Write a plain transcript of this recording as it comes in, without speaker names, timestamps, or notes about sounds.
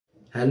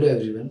Hello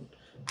everyone,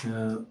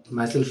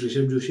 myself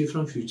Rishabh Joshi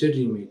from Future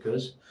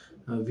Dreammakers.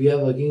 We are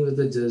working with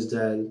the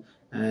Justdial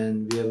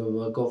and we have a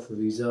work of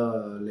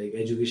visa, like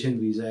education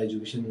visa,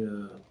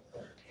 education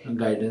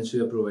guidance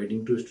we are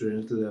providing to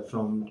students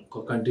from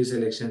country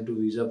selection to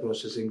visa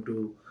processing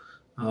to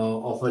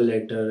offer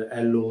letter,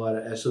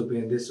 LOR, SOP,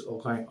 and this all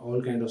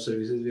kind of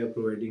services we are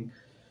providing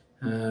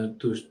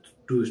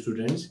to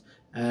students.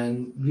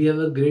 And we have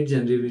a great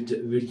journey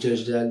with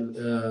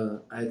Justdial.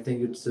 I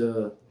think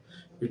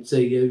it's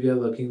a year we are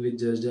working with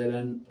Justdial,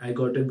 and I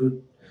got a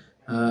good,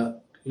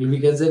 we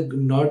can say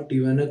not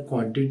even a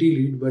quantity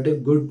lead, but a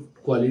good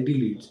quality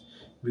leads,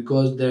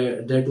 because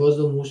that was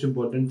the most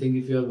important thing.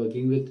 If you are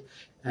working with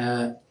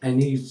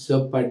any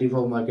sub party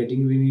for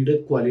marketing, we need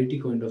a quality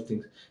kind of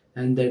things,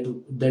 and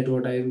that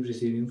what I am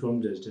receiving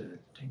from Justdial.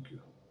 Thank you.